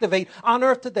to activate on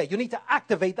earth today. You need to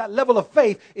activate that level of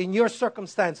faith in your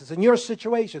circumstances, in your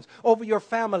situations, over your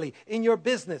family, in your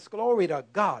business. Glory to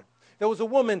God. There was a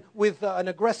woman with an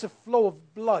aggressive flow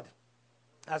of blood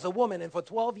as a woman, and for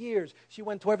 12 years she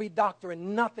went to every doctor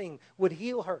and nothing would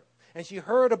heal her. And she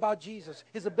heard about Jesus,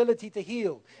 his ability to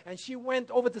heal. And she went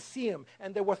over to see him,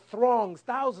 and there were throngs,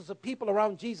 thousands of people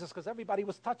around Jesus because everybody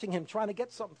was touching him, trying to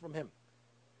get something from him.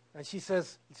 And she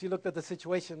says, she looked at the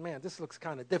situation, man, this looks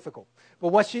kind of difficult. But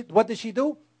what did she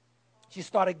do? She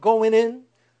started going in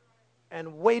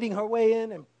and wading her way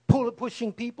in and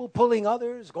pushing people, pulling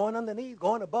others, going underneath,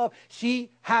 going above.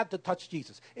 She had to touch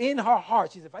Jesus. In her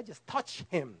heart, she said, if I just touch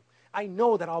him, I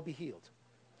know that I'll be healed.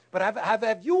 But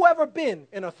have you ever been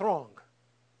in a throng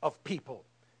of people?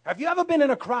 Have you ever been in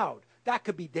a crowd? That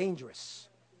could be dangerous.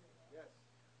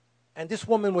 And this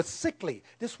woman was sickly.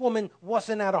 This woman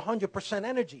wasn't at 100%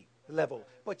 energy level.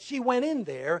 But she went in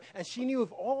there, and she knew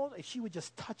if she would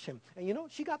just touch him. And you know,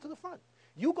 she got to the front.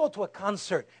 You go to a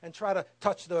concert and try to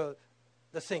touch the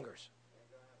singers.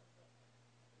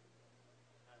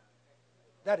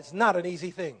 That is not an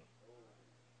easy thing.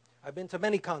 I've been to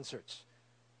many concerts,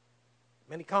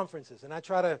 many conferences, and I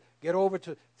try to get over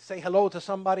to say hello to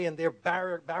somebody, and there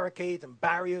are barricades and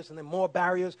barriers, and then more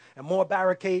barriers and more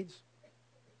barricades.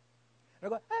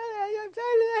 And I go,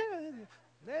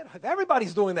 hey,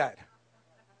 everybody's doing that.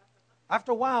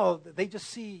 After a while, they just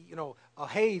see, a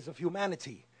haze of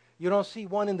humanity. You don't see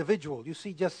one individual. You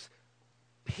see just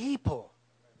people.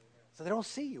 So they don't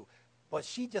see you. But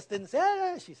she just didn't say,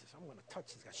 she says, I'm going to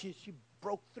touch this guy. She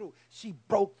broke through. She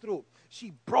broke through.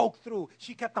 She broke through.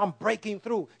 She kept on breaking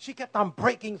through. She kept on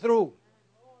breaking through.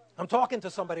 I'm talking to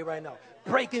somebody right now.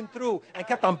 Breaking through and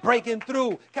kept on breaking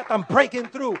through. Kept on breaking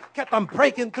through. Kept on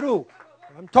breaking through.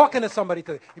 I'm talking to somebody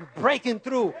today. Breaking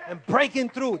through and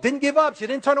breaking through. Didn't give up. She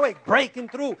didn't turn away. Breaking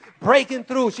through. Breaking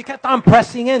through. She kept on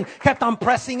pressing in. Kept on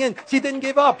pressing in. She didn't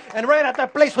give up. And right at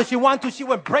that place where she wanted to, she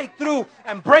would break through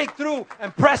and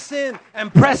press in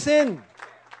and press in.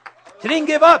 She didn't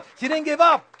give up. She didn't give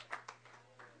up.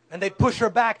 And they'd push her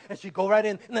back, and she'd go right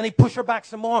in. And then they'd push her back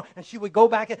some more, and she would go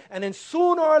back in. And then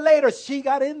sooner or later, she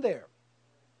got in there.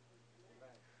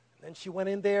 And then she went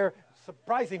in there.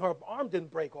 Surprising, her arm didn't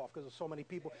break off because of so many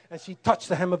people. And she touched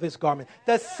the hem of his garment.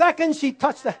 The second she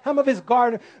touched the hem of his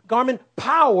garment,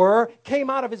 power came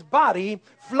out of his body,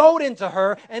 flowed into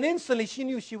her, and instantly she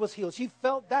knew she was healed. She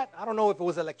felt that. I don't know if it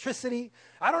was electricity.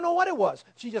 I don't know what it was.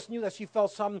 She just knew that she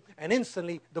felt something, and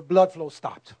instantly the blood flow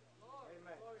stopped.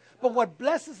 Amen. But what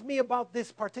blesses me about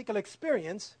this particular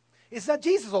experience is that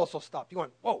Jesus also stopped. He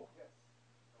went, whoa,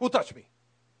 who touched me?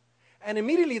 And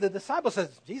immediately the disciple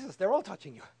says, Jesus, they're all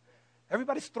touching you.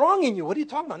 Everybody's thronging you. What are you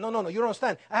talking about? No, you don't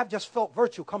understand. I have just felt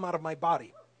virtue come out of my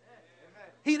body. Amen.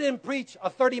 He didn't preach a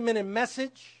 30-minute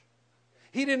message.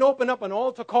 He didn't open up an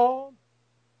altar call.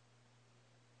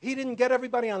 He didn't get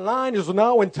everybody online. He said,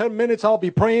 now in 10 minutes I'll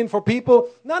be praying for people.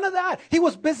 None of that. He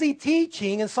was busy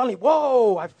teaching, and suddenly,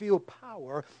 whoa, I feel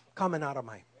power coming out of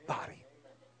my body.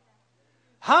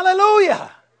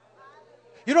 Hallelujah.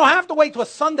 You don't have to wait to a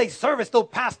Sunday service till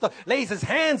pastor lays his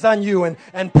hands on you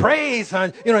and prays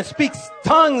and, and speaks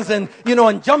tongues and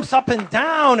jumps up and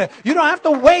down. You don't have to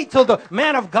wait till the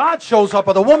man of God shows up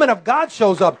or the woman of God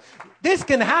shows up. This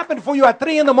can happen for you at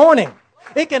 3 a.m.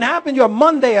 It can happen your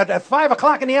Monday at 5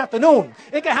 o'clock in the afternoon.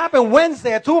 It can happen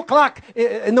Wednesday at 2 o'clock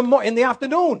in the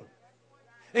afternoon.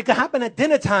 It can happen at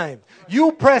dinner time.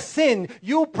 You press in,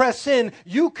 you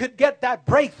could get that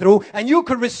breakthrough and you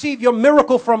could receive your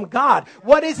miracle from God.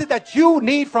 What is it that you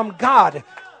need from God?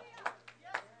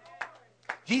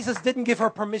 Jesus didn't give her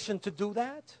permission to do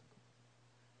that.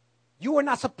 You were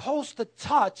not supposed to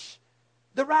touch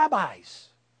the rabbis,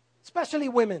 especially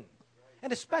women,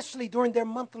 and especially during their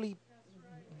monthly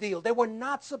deal. They were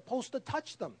not supposed to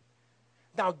touch them.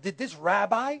 Now, did this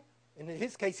rabbi... in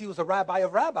his case, he was a rabbi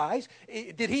of rabbis.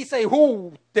 Did he say,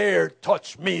 who dare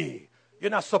touch me? You're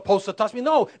not supposed to touch me.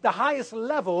 No, the highest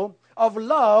level of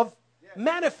love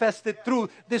manifested through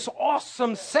this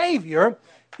awesome Savior.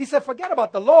 He said, forget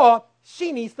about the law.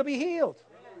 She needs to be healed.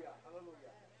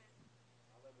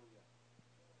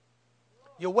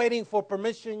 You're waiting for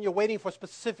permission. You're waiting for a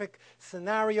specific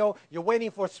scenario. You're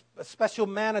waiting for a special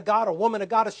man of God or woman of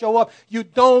God to show up. You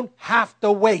don't have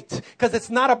to wait because it's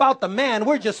not about the man.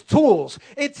 We're just tools.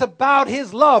 It's about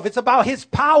his love. It's about his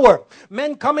power.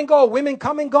 Men come and go. Women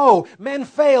come and go. Men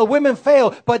fail. Women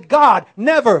fail. But God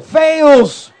never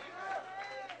fails.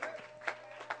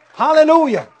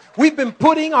 Hallelujah. We've been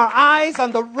putting our eyes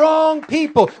on the wrong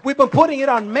people. We've been putting it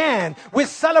on man. We're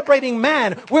celebrating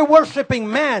man. We're worshiping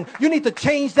man. You need to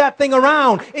change that thing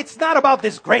around. It's not about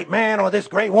this great man or this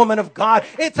great woman of God.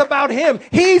 It's about him.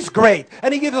 He's great.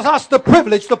 And he gives us the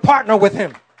privilege to partner with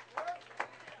him.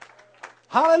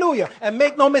 Hallelujah. And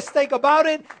make no mistake about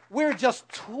it, we're just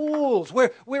tools.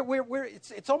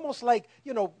 It's almost like,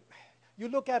 you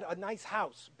look at a nice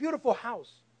house, beautiful house.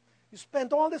 You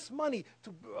spent all this money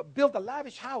to build a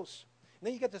lavish house. And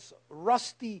then you get this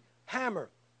rusty hammer.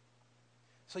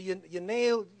 So you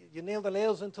nail the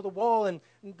nails into the wall, and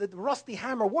the rusty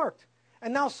hammer worked.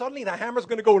 And now suddenly the hammer's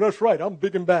going to go, that's right, I'm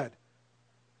big and bad.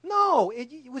 No,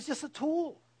 it was just a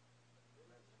tool.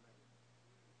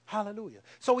 Hallelujah.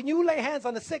 So when you lay hands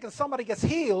on the sick and somebody gets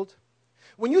healed,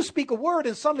 when you speak a word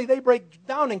and suddenly they break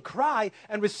down and cry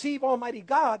and receive Almighty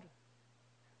God,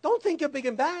 don't think you're big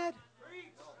and bad.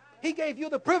 He gave you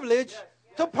the privilege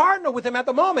to partner with him at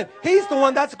the moment. He's the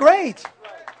one that's great.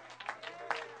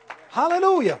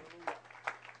 Hallelujah.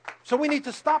 So we need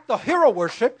to stop the hero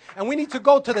worship and we need to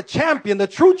go to the champion, the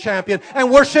true champion, and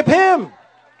worship him.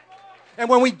 And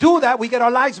when we do that, we get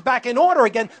our lives back in order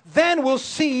again. Then we'll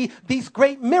see these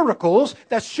great miracles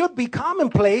that should be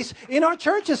commonplace in our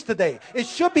churches today. It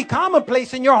should be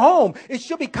commonplace in your home. It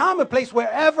should be commonplace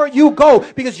wherever you go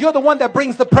because you're the one that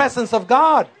brings the presence of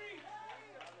God.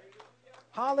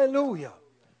 Hallelujah.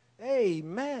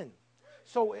 Amen.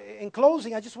 So in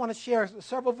closing, I just want to share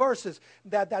several verses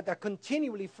that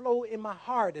continually flow in my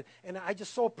heart. And I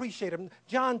just so appreciate them.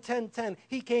 John 10:10,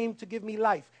 he came to give me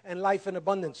life and life in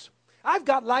abundance. I've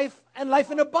got life and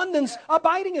life in abundance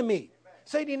abiding in me.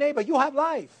 Say to your neighbor, you have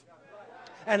life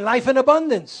and life in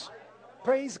abundance.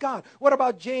 Praise God. What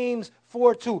about James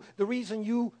 4:2? The reason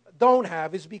you don't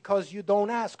have is because you don't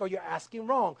ask or you're asking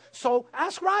wrong. So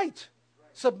ask right.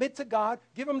 Submit to God,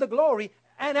 give him the glory,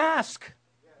 and ask.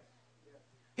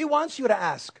 He wants you to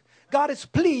ask. God is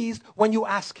pleased when you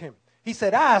ask him. He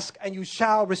said, ask and you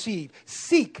shall receive.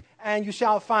 Seek and you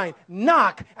shall find.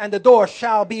 Knock and the door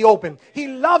shall be open. He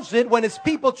loves it when his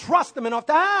people trust him enough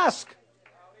to ask.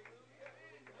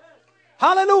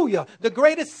 Hallelujah. The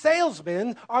greatest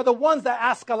salesmen are the ones that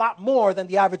ask a lot more than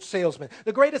the average salesman.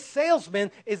 The greatest salesman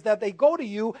is that they go to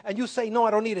you and you say, no, I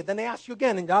don't need it. Then they ask you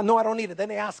again, and no, I don't need it. Then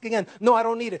they ask again, no, I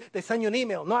don't need it. They send you an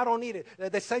email, no, I don't need it.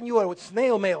 They send you a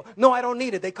snail mail, no, I don't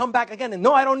need it. They come back again, and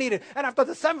no, I don't need it. And after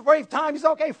the 7th or 8th time, you say,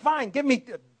 okay, fine, give me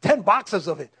 10 boxes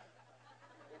of it.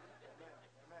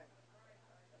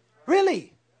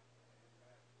 Really?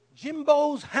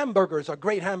 Jimbo's hamburgers are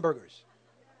great hamburgers.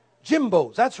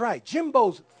 Jimbo's, that's right.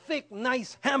 Jimbo's thick,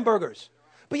 nice hamburgers.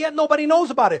 But yet nobody knows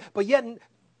about it. But yet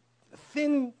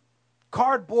thin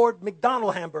cardboard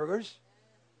McDonald's hamburgers,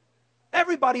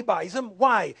 everybody buys them.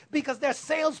 Why? Because they're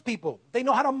salespeople. They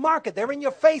know how to market. They're in your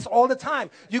face all the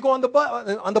time. You go on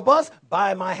the bus,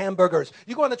 buy my hamburgers.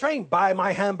 You go on the train, buy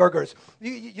my hamburgers.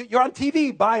 You're on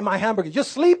TV, buy my hamburgers. You're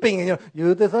sleeping, and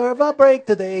you deserve a break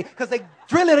today because they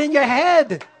drill it in your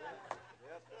head.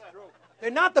 They're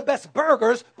not the best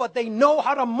burgers, but they know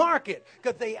how to market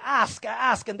because they ask,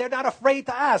 and they're not afraid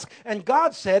to ask. And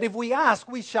God said, if we ask,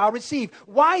 we shall receive.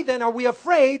 Why then are we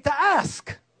afraid to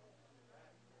ask?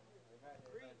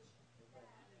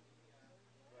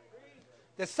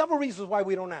 There's several reasons why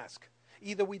we don't ask.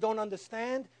 Either we don't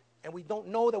understand and we don't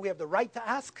know that we have the right to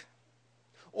ask,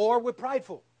 or we're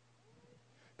prideful.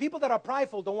 People that are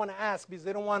prideful don't want to ask because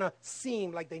they don't want to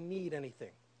seem like they need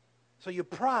anything. So your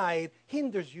pride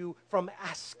hinders you from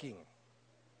asking.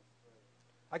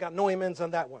 I got no amens on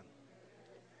that one.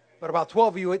 But about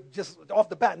 12 of you, just off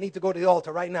the bat, need to go to the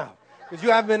altar right now. Because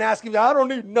you haven't been asking, I don't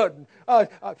need nothing.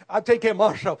 I'll take care of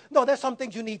myself. No, there's some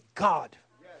things you need God.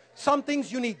 Some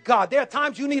things you need God. There are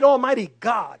times you need Almighty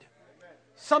God.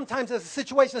 Sometimes there's a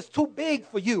situation that's too big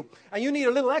for you, and you need a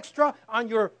little extra on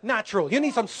your natural. You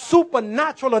need some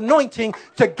supernatural anointing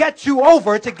to get you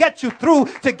over, to get you through,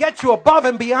 to get you above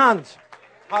and beyond.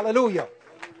 Hallelujah.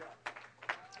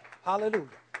 Hallelujah.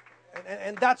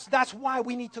 And that's why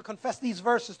we need to confess these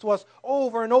verses to us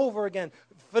over and over again.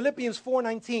 Philippians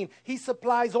 4:19, he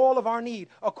supplies all of our need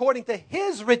according to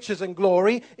his riches and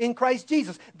glory in Christ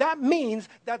Jesus. That means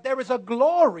that there is a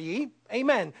glory,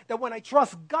 amen, that when I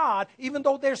trust God, even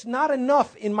though there's not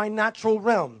enough in my natural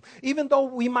realm, even though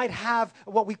we might have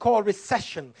what we call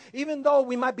recession, even though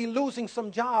we might be losing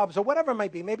some jobs or whatever it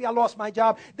might be, maybe I lost my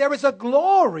job, there is a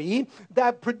glory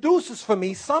that produces for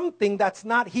me something that's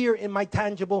not here in my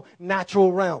tangible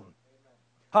natural realm.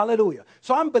 Hallelujah.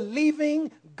 So I'm believing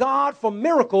God for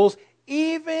miracles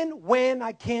even when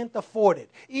I can't afford it.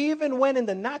 Even when in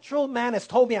the natural man has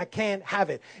told me I can't have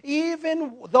it.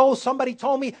 Even though somebody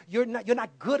told me you're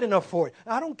not good enough for it.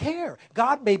 I don't care.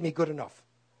 God made me good enough.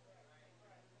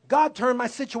 God turned my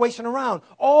situation around.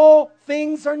 All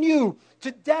things are new.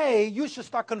 Today, you should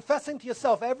start confessing to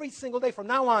yourself every single day from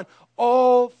now on,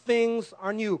 all things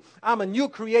are new. I'm a new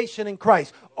creation in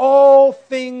Christ. All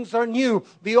things are new.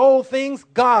 The old things,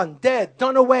 gone, dead,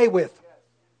 done away with.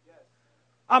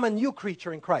 I'm a new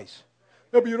creature in Christ.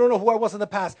 No, but you don't know who I was in the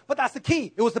past. But that's the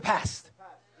key. It was the past.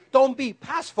 Don't be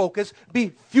past focused, be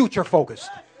future focused.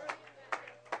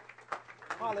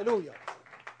 Hallelujah.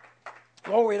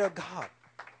 Glory to God.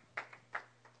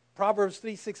 Proverbs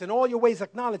 3:6, in all your ways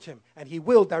acknowledge him, and he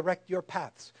will direct your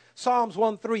paths. Psalms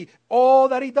 1:3, all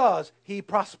that he does, he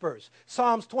prospers.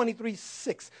 Psalms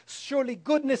 23:6, surely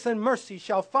goodness and mercy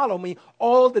shall follow me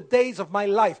all the days of my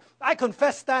life. I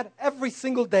confess that every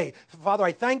single day. Father,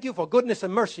 I thank you for goodness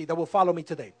and mercy that will follow me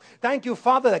today. Thank you,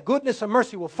 Father, that goodness and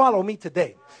mercy will follow me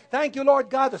today. Thank you, Lord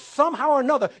God, that somehow or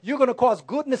another, you're going to cause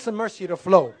goodness and mercy to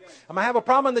flow. I might have a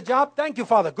problem on the job. Thank you,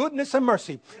 Father, goodness and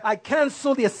mercy. I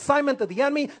cancel the assignment of the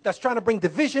enemy that's trying to bring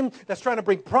division, that's trying to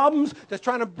bring problems, that's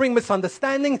trying to bring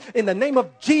misunderstanding. In the name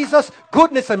of Jesus,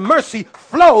 goodness and mercy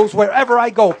flows wherever I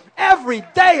go. Every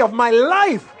day of my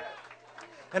life.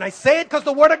 And I say it because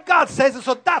the Word of God says it,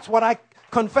 so that's what I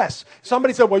confess.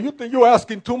 Somebody said, well, you think you're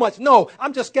asking too much. No,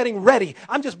 I'm just getting ready.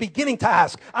 I'm just beginning to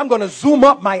ask. I'm going to zoom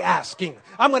up my asking.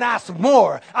 I'm going to ask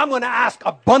more. I'm going to ask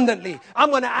abundantly. I'm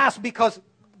going to ask because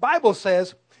the Bible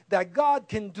says that God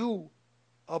can do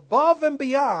above and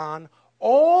beyond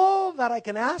all that I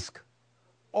can ask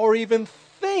or even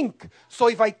think. So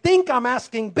if I think I'm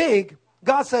asking big,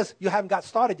 God says, you haven't got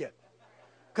started yet.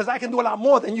 Because I can do a lot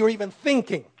more than you're even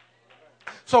thinking.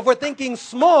 So if we're thinking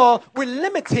small, we're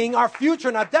limiting our future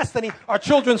and our destiny, our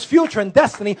children's future and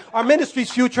destiny, our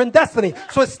ministry's future and destiny.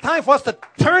 So it's time for us to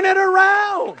turn it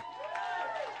around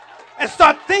and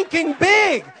start thinking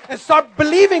big and start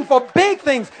believing for big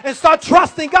things and start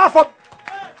trusting God for...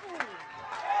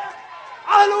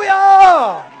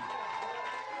 Hallelujah!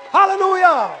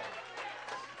 Hallelujah!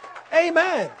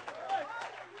 Amen.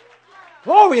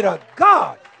 Glory to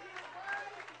God.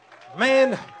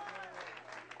 Man,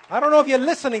 I don't know if you're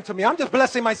listening to me. I'm just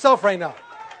blessing myself right now.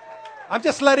 I'm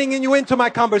just letting you into my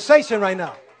conversation right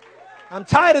now. I'm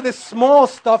tired of this small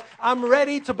stuff. I'm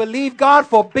ready to believe God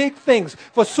for big things,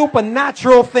 for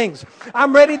supernatural things.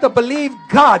 I'm ready to believe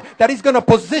God that He's going to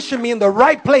position me in the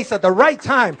right place at the right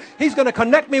time. He's going to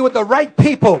connect me with the right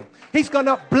people. He's going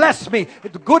to bless me.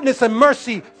 The goodness and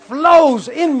mercy flows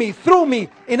in me, through me,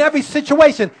 in every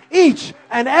situation, each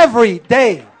and every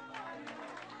day.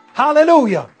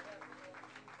 Hallelujah.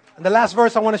 And the last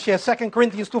verse I want to share, 2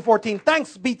 Corinthians 2:14.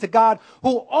 Thanks be to God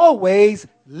who always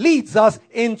leads us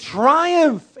in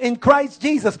triumph in Christ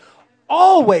Jesus.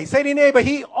 Always. Say to your neighbor,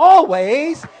 He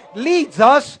always leads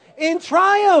us in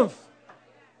triumph.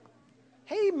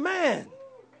 Amen.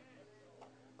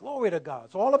 Glory to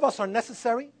God. So all of us are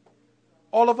necessary.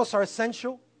 All of us are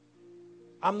essential.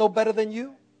 I'm no better than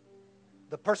you.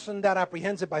 The person that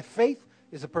apprehends it by faith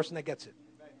is the person that gets it.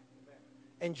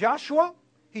 And Joshua,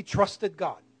 he trusted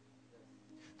God.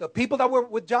 The people that were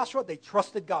with Joshua, they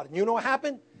trusted God. And you know what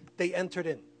happened? They entered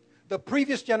in. The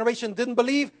previous generation didn't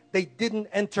believe. They didn't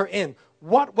enter in.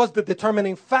 What was the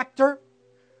determining factor?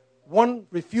 One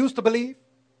refused to believe.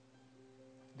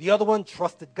 The other one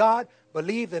trusted God,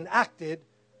 believed and acted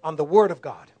on the Word of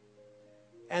God.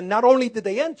 And not only did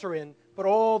they enter in, but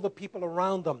all the people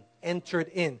around them entered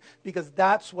in. Because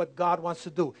that's what God wants to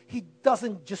do. He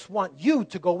doesn't just want you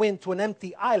to go into an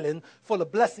empty island full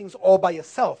of blessings all by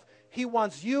yourself. He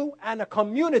wants you and a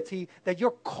community that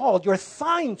you're called, you're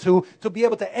assigned to be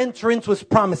able to enter into His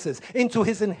promises, into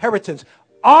His inheritance.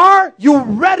 Are you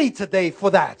ready today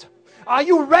for that? Are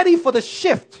you ready for the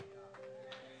shift?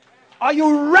 Are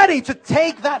you ready to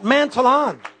take that mantle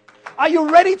on? Are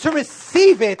you ready to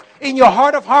receive it in your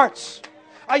heart of hearts?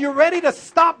 Are you ready to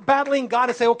stop battling God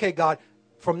and say, okay, God,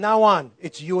 from now on,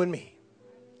 it's you and me.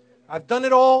 I've done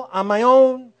it all on my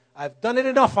own. I've done it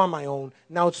enough on my own.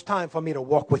 Now it's time for me to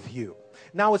walk with you.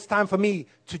 Now it's time for me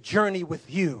to journey with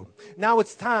you. Now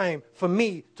it's time for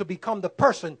me to become the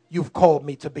person you've called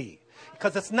me to be.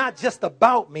 Because it's not just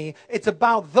about me, it's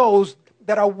about those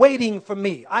that are waiting for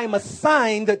me. I am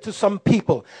assigned to some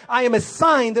people. I am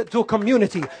assigned to a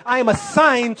community. I am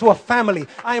assigned to a family.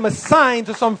 I am assigned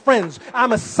to some friends.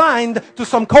 I'm assigned to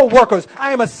some co-workers.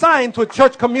 I am assigned to a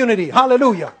church community.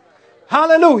 Hallelujah.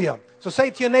 Hallelujah. So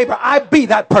say to your neighbor, I be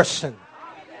that person.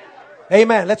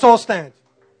 Amen. Let's all stand.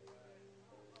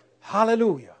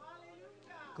 Hallelujah.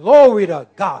 Glory to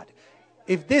God.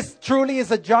 If this truly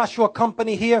is a Joshua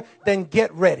company here, then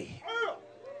get ready.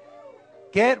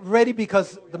 Get ready,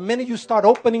 because the minute you start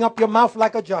opening up your mouth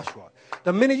like a Joshua,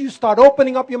 the minute you start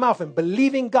opening up your mouth and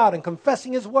believing God and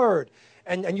confessing His word,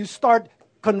 and you start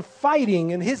confiding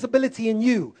in His ability in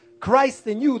you, Christ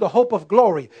in you, the hope of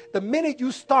glory, the minute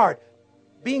you start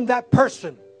being that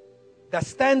person that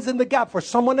stands in the gap for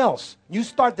someone else, you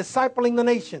start discipling the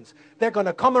nations, they're going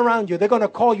to come around you. They're going to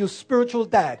call you spiritual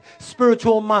dad,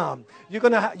 spiritual mom. You're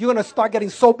going to start getting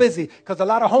so busy because a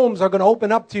lot of homes are going to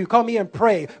open up to you. Come here and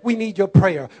pray. We need your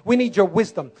prayer. We need your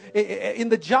wisdom. In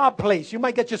the job place, you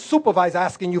might get your supervisor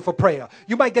asking you for prayer.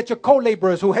 You might get your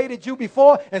co-laborers who hated you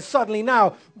before, and suddenly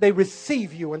now they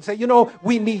receive you and say,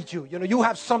 we need you. You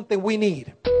have something we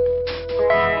need.